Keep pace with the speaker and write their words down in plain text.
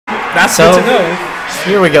That's good to know.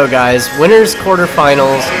 Here we go, guys. Winners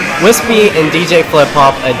quarterfinals. Whispy and DJ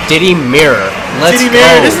Fliphop, a Diddy mirror. Let's go.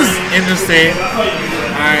 Mirror, this is interesting.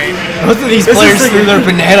 Alright. Both of these players threw their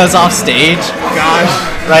bananas off stage. Gosh.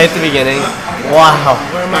 Right at the beginning. Wow.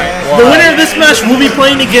 Right. The winner of this match will be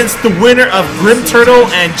playing against the winner of Grim Turtle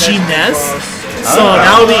and G Ness. So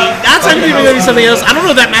that's actually going to be something else. I don't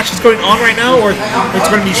know if that match is going on right now or it's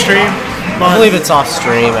going to be streamed. I believe it's off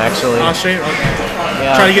stream, actually. Off stream? Okay.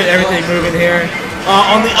 Yeah. Try to get everything moving here.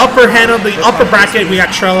 On the upper handle, the upper bracket, we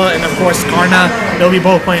got Trella and of course Karna. They'll be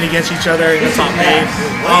both playing against each other in the top 8.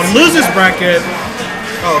 Losers bracket.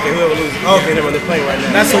 Oh, okay, whoever loses. Oh, okay, they're playing right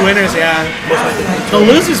now. That's the winners, yeah. The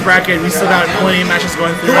losers bracket, we still got plenty of matches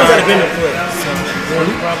going through. Who was that been in Flip? So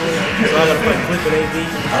I gotta play Flip and AD.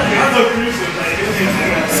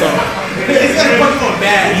 So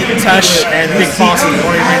Tush and Big Boss is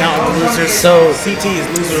going right now on the losers. So CT is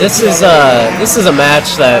loser. this is a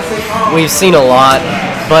match that we've seen a lot,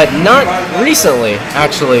 but not recently,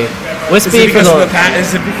 actually. Whispy for the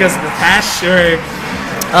is it because of the patch or?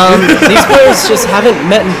 These players just haven't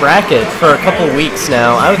met in bracket for a couple weeks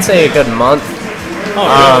now. I would say a good month.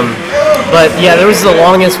 But yeah, there was the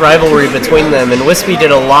longest rivalry between them, and Whispy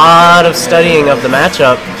did a lot of studying of the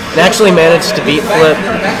matchup and actually managed to beat Flip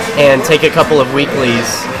and take a couple of weeklies.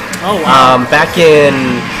 Oh wow! Back in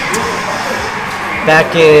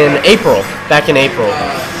April.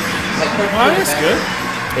 Oh, that's good.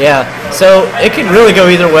 Yeah, so it could really go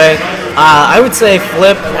either way. I would say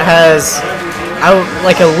Flip has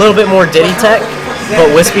like a little bit more Diddy tech, but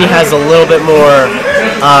Whispy has a little bit more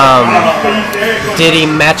Diddy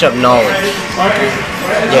matchup knowledge.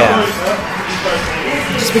 Yeah.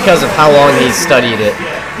 Just because of how long he's studied it.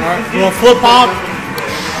 Alright, well, Fliphop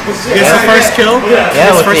gets the first kill.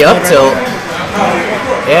 Yeah, with the up tilt.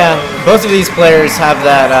 Yeah, both of these players have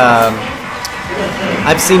that.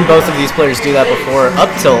 I've seen both of these players do that before. Up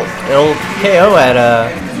tilt, it'll KO at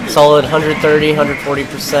solid 130,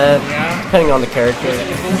 140%, depending on the character.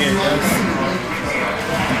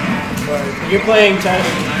 You're playing Tush.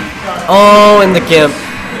 Oh, and the Gimp.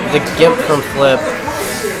 The Gimp from Flip.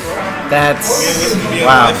 That's...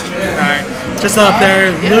 wow. Alright, just up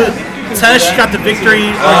there. Tush got the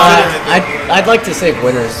victory. I'd like to save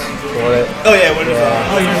winners for it. Oh yeah, winners.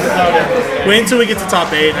 Yeah. Wait until we get to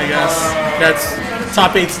top 8, I guess. That's...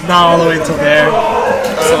 Top 8's not all the way until there.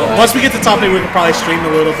 So once we get to top 8, we can probably stream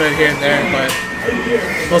a little bit here and there, but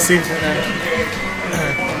we'll see.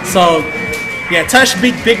 So yeah, Tush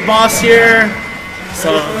beat Big Boss here.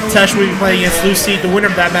 So Tush will be playing against Lucy. The winner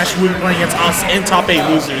of that match will be playing against us and top 8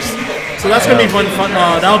 losers. So that's gonna be fun.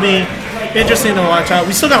 That'll be interesting to watch out.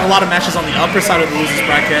 We still got a lot of matches on the upper side of the losers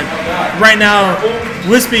bracket. Right now,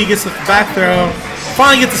 Whispy gets the back throw.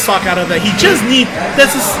 Finally gets the stock out of that. He just needs.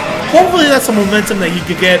 Hopefully that's the momentum that he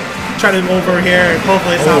could get. Try to over here.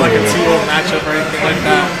 Hopefully it's not like a 2-0 matchup or anything like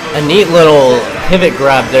that. A neat little pivot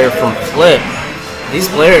grab there from Flip. These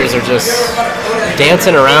players are just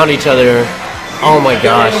dancing around each other. Oh my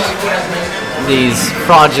gosh. These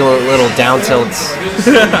fraudulent little down tilts.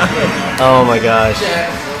 Oh my gosh.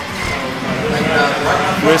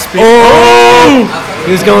 Whispy. Oh!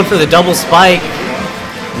 He was going for the double spike.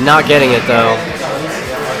 Not getting it though.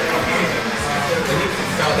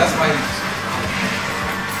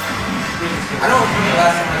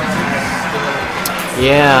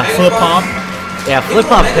 Yeah. Fliphop. Yeah,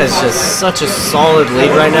 Fliphop has just such a solid lead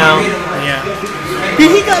right now. Yeah.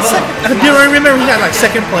 He got second. Do I remember he got like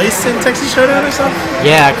second place in Texas Showdown or something?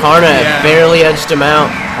 Yeah, Karna barely edged him out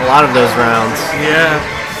a lot of those rounds. Yeah.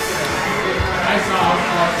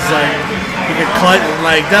 It's like he could clutch,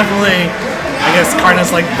 like definitely. I guess Karna's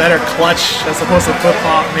like better clutch as opposed to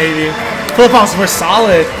Fliphop maybe. Fliphop's more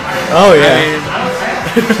solid. Oh yeah. I mean,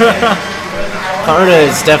 Karna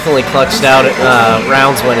is definitely clutched out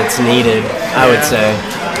rounds when it's needed, I would say.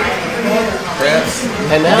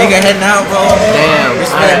 Heading out? Nigga heading out, bro. Damn.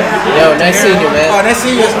 Respect. Yo, nice seeing you, man. Oh, nice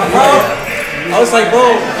seeing you, bro. I was like,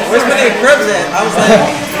 bro, where's my nigga Krebs at? I was like,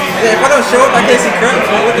 yeah, if I don't show up, I can't see Krebs,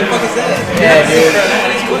 bro. What the fuck is that? Yeah, dude.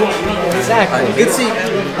 Exactly. Good to see you,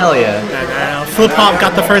 man. Hell yeah. Fliphop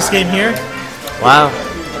got the first game here. Wow.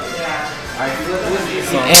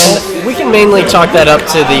 And we can mainly chalk that up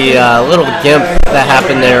to the little gimp that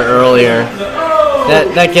happened there earlier.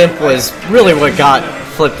 That gimp was really what got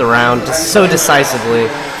flipped around so decisively.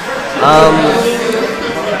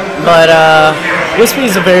 But Whispy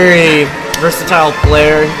is a very versatile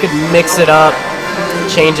player. He could mix it up,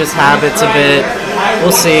 change his habits a bit.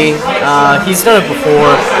 We'll see. He's done it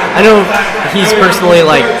before. I know he's personally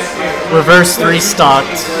like reverse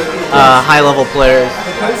 3-stocked high-level players.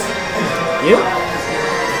 Yeah.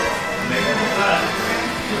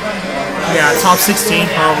 Yeah, top 16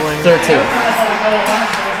 probably. 13.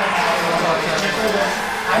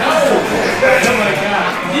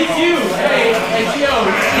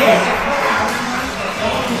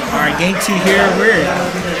 Alright, game 2 here. We're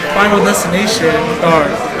final destination, or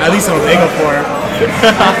at least Omega form.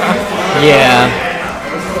 Yeah.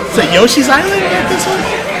 Is it Yoshi's Island at this one?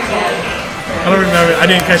 I don't remember. I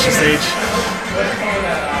didn't catch the stage.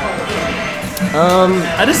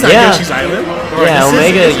 I just said Yoshi's Island. Or Yeah,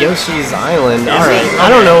 Omega Yoshi's Island. Alright. I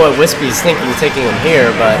don't know what Whispy's thinking taking him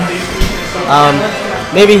here, but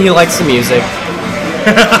maybe he likes the music.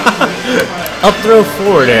 Up throw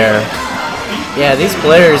forward air. Yeah, these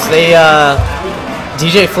players, they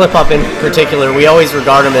DJ Fliphop in particular, we always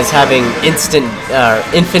regard him as having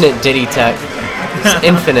infinite Diddy tech. It's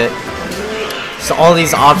infinite. So all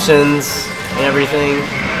these options and everything.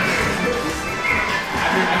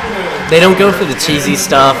 They don't go for the cheesy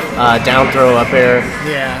stuff, down throw, up air,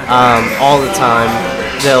 all the time.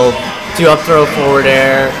 They'll do up throw, forward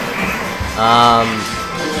air,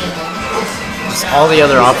 just all the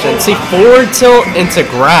other options. See, forward tilt into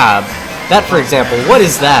grab. That, for example, what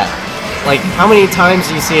is that? Like, how many times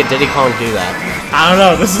do you see a Diddy Kong do that? I don't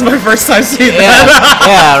know. This is my first time seeing Yeah, that.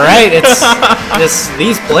 yeah, right. It's just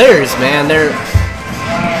these players, man. They're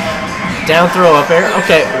down throw up air.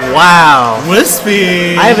 Okay, wow.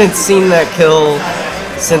 Whispy. I haven't seen that kill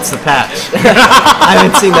since the patch. I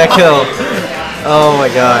haven't seen that kill. Oh my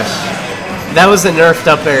gosh, that was a nerfed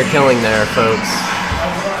up air killing there, folks.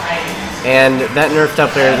 And that nerfed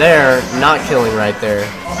up air there, not killing right there.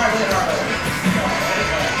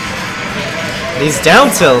 These down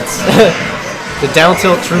tilts. The down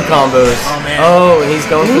tilt true combos. Oh, man. Oh, he's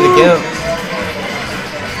going for the gimp.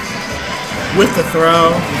 With the throw.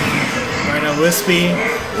 Right now, Whispy.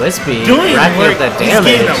 Whispy Doing racking work. up that He's damage.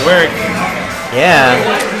 getting that work. Yeah.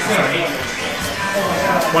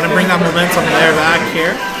 Want to bring that momentum there back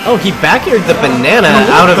here. Oh, he back-aired the banana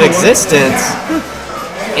out of existence.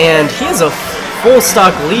 And he has a full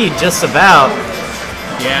stock lead just about.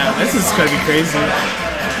 Yeah, this is going to be crazy.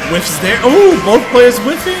 Whiffs there. Oh, both players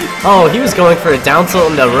whiffing. Oh, he was going for a down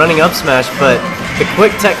tilt into running up smash, but the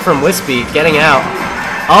quick tech from Whispy getting out.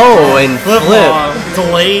 Oh, and flip.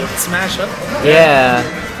 Delayed smash up. Yeah,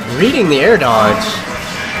 reading the air dodge.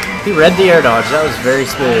 He read the air dodge. That was very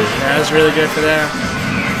smooth. Yeah, that was really good for that.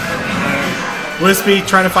 Whispy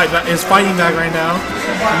trying to fight back, is fighting back right now.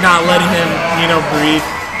 Not letting him, breathe.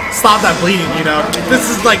 Stop that bleeding,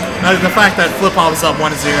 This is like the fact that Fliphop is up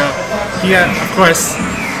 1-0. Yeah, of course.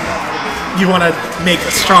 You want to make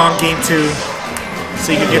a strong game 2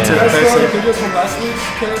 so you can get to the third set. Videos from last week's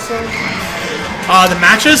KSL? The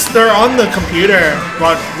matches, they're on the computer,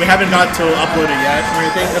 but we haven't got to upload it yet or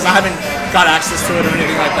anything because I haven't got access to it or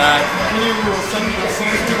anything like that. Can you send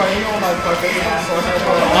it to my email on my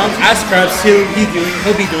Facebook? Ask Krebs, he'll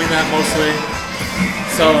be doing that mostly.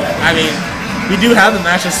 So, I mean, we do have the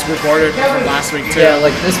matches recorded from last week too. Yeah,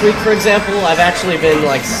 like this week, for example, I've actually been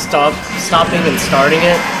like stopping and starting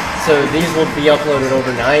it. So these will be uploaded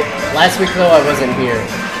overnight. Last week though, I wasn't here,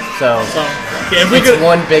 so yeah, if we it's could,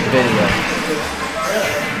 one big video.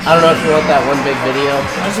 I don't know if you want that one big video.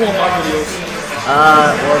 I just want 5 videos.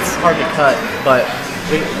 Well, it's hard to cut, but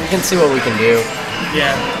we can see what we can do.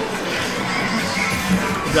 yeah,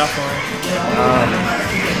 definitely.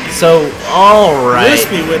 So, all right.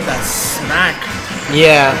 Whispy with that smack.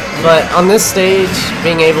 Yeah, but on this stage,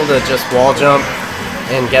 being able to just wall jump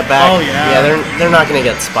and get back, they're not gonna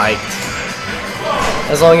get spiked.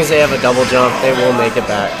 As long as they have a double jump, they will make it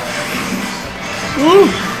back. Woo.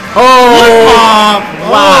 Oh!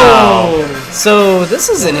 Wow! Oh. So this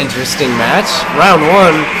is an interesting match. Round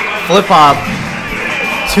 1, Fliphop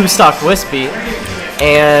 2-stock Whispy,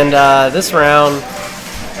 and this round,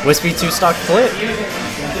 Whispy 2-stock Flip.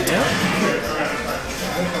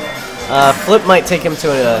 Flip might take him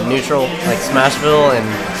to a neutral, like Smashville, and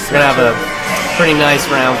we're gonna have a pretty nice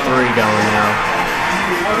round 3 going now.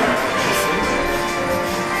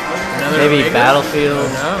 Maybe Omega?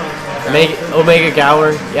 Battlefield. No. Omega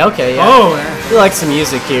Gower. Yeah, okay, yeah. Oh, yeah. We like some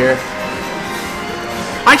music here.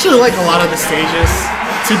 I actually like a lot of the stages.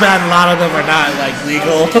 Too bad a lot of them are not like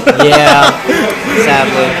legal. Yeah,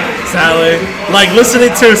 sadly. Like listening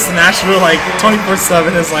to Smashville like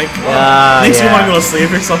 24/7 is like makes me want to go to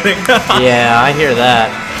sleep or something. Yeah, I hear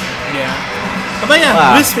that. Yeah. But yeah,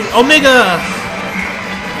 Wow. Whispy, Omega.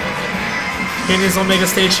 Getting his Omega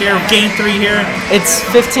stage here, game 3 here. It's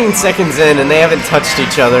 15 seconds in and they haven't touched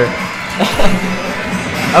each other.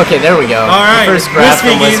 Okay, there we go. All right, The first grab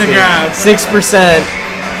Whispy from getting the Whispy. grab. 6%.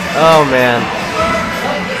 Oh man.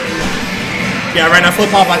 Yeah, right now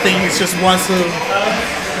Fliphop I think he just wants to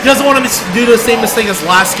He doesn't want to do the same mistake as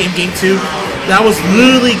last game, game 2. That was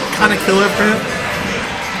literally kind of killer for him.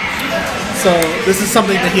 So this is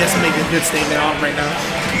something that he has to make a good statement on right now.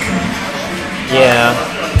 Yeah.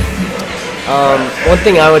 One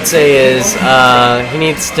thing I would say is he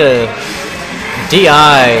needs to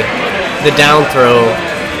DI the down throw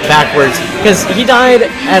backwards, because he died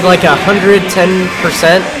at like 110%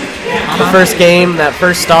 the first game, that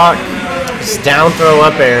first stock. Just down throw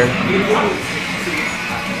up air.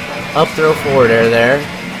 Up throw forward air there.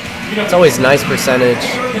 It's always nice percentage.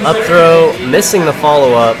 Up throw, missing the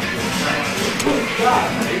follow up.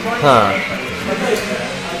 Huh.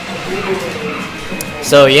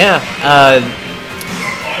 So yeah,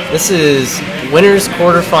 this is winners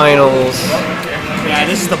quarterfinals. Yeah,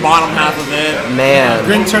 this is the bottom half of it. Man.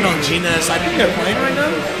 Grin Turtle and Genus, I think they're playing right now.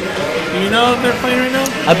 Do you know if they're playing right now?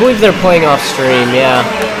 I believe they're playing off stream, yeah.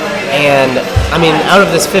 And I mean, out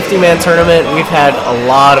of this 50-man tournament, we've had a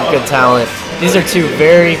lot of good talent. These are two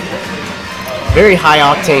very, very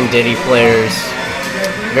high-octane Diddy players.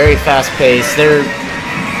 Very fast-paced.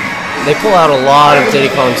 They pull out a lot of Diddy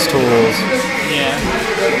Kong's tools. Yeah.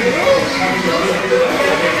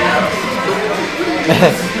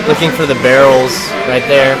 Looking for the barrels right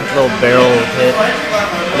there. Little barrel hit.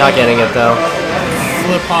 Not getting it though.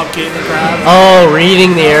 Fliphop getting the grab. Oh,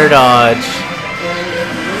 reading the air dodge.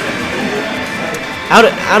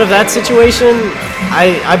 Out of that situation,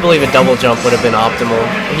 I believe a double jump would have been optimal.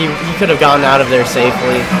 He could have gotten out of there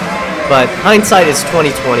safely. But hindsight is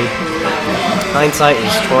 2020. Hindsight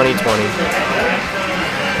is 2020.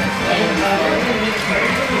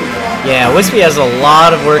 Yeah, Whispy has a lot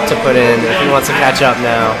of work to put in if he wants to catch up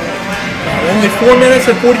now. Only 4 minutes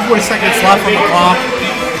and 44 seconds left on the clock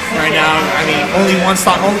right now. I mean, only one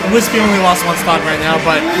stock. Whispy only lost one stock right now,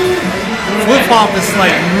 but Fliphop is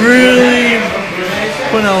like really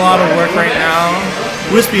putting in a lot of work right now.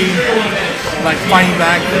 Whispy, like fighting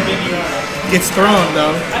back, gets thrown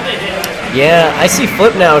though. Yeah, I see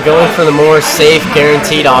Flip now going for the more safe,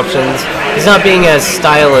 guaranteed options. He's not being as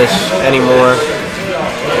stylish anymore.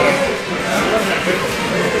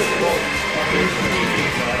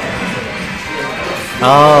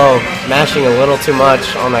 Oh, mashing a little too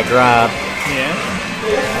much on that grab. Yeah.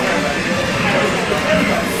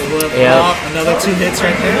 Yep. Another 2 hits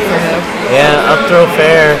right there for him. Yeah, up throw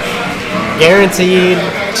fair. Guaranteed,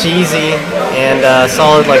 cheesy, and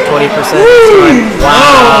solid like 20%.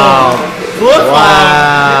 Wow.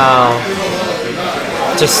 Wow.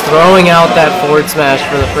 Just throwing out that forward smash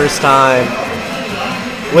for the first time.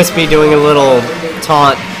 Whispy doing a little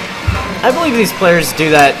taunt. I believe these players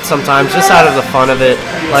do that sometimes just out of the fun of it.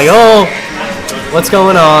 Like, oh, what's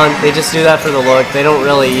going on? They just do that for the look. They don't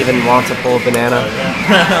really even want to pull a banana.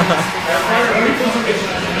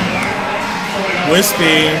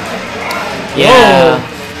 Whispy. Yeah.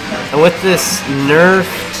 Whoa. And with this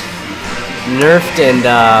nerfed and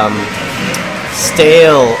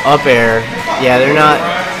stale up air, yeah, they're not.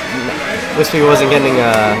 Whispy wasn't getting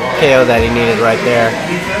a KO that he needed right there.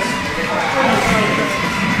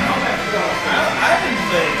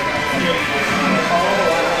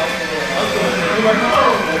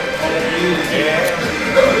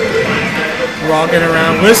 Rocking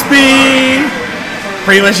around Whispy.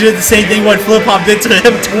 Pretty much did the same thing what Fliphop did to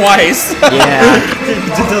him twice. Yeah.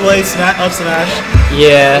 To delay up smash.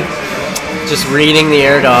 Yeah. Just reading the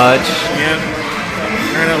air dodge. Yeah.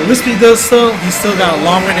 I don't know. Whispy he's still got a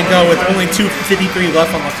long way to go with only 2:53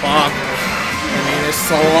 left on the clock. I mean, it's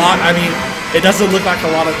a lot. I mean, it doesn't look like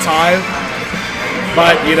a lot of time,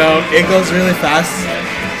 but you know, it goes really fast.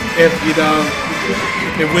 If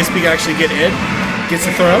Whispy can actually gets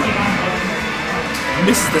the throw.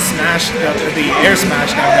 Misses the smash, the air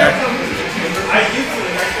smash down there.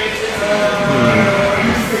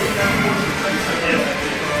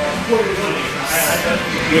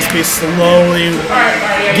 Whispy slowly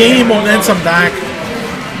gaining momentum back.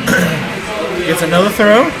 Gets another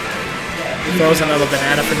throw. Throws another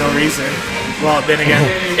banana for no reason. Well, then again,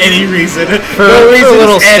 any reason. For a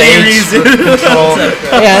little any stage reason. control.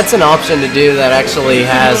 Yeah, it's an option to do that actually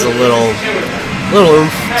has a little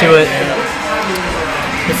oomph to it.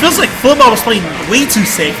 It feels like Fliphop was playing way too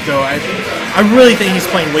safe, though. I really think he's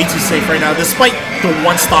playing way too safe right now, despite the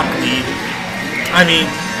 1 stock lead. I mean,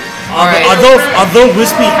 although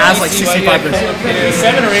Whispy has like 65%.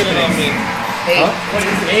 7 or 8 minutes.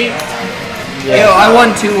 8. Yeah. Yo, I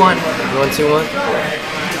won 2-1. You won 2-1?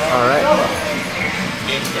 Alright.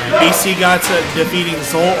 BC got to defeating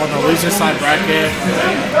Zolt on the loser side bracket.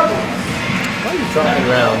 Why are you dropping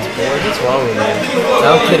rounds, boy? What's wrong with you?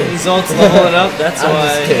 No, I'm kidding. Results leveling up, that's I'm why.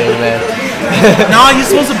 just kidding, man. No, you're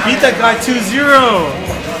supposed to beat that guy 2-0.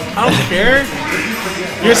 I don't care.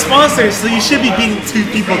 You're sponsors, so you should be beating 2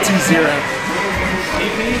 people 2-0.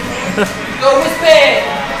 Go Whispy!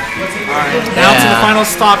 Alright, now to the final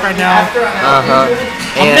stop right now.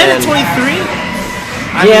 A minute 23?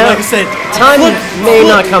 I mean, like I said, time may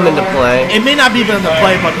not come into play. It may not be into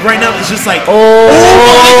play, but right now it's just like, oh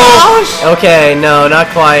my gosh! Okay, no,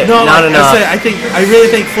 not quite. No, not like enough. I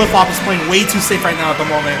really think Fliphop is playing way too safe right now at the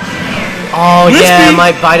moment. Oh, Whispy. yeah, it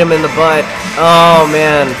might bite him in the butt. Oh,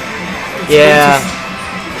 man. Yeah.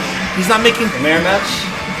 He's not making... The mirror match?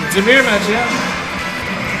 It's a mirror match, yeah.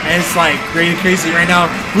 And it's like really crazy right now.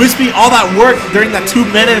 Whispy, all that work during that 2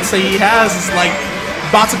 minutes that he has is like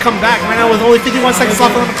about to come back right now with only 51 seconds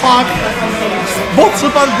left on the clock. Both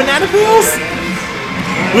slip on banana peels.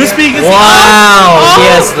 Whispy gets He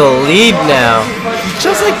has the lead now.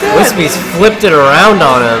 just like that. Whispy's flipped it around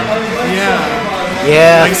on him. Yeah.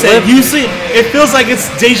 Yeah. Like I said, usually it feels like it's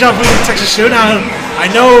deja vu in Texas Showdown. I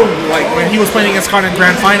know, like when he was playing against Carter in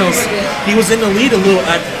Grand Finals, he was in the lead a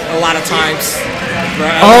lot of times.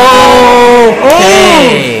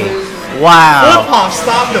 Okay. Wow. Fliphop,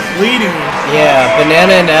 stop the bleeding. Yeah,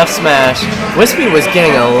 banana and F smash. Whispy was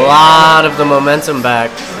getting a lot of the momentum back,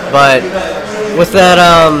 but with that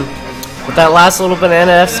last little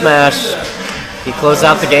banana F smash, he closed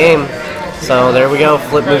out the game. So there we go.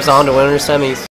 Flip moves on to winner semis.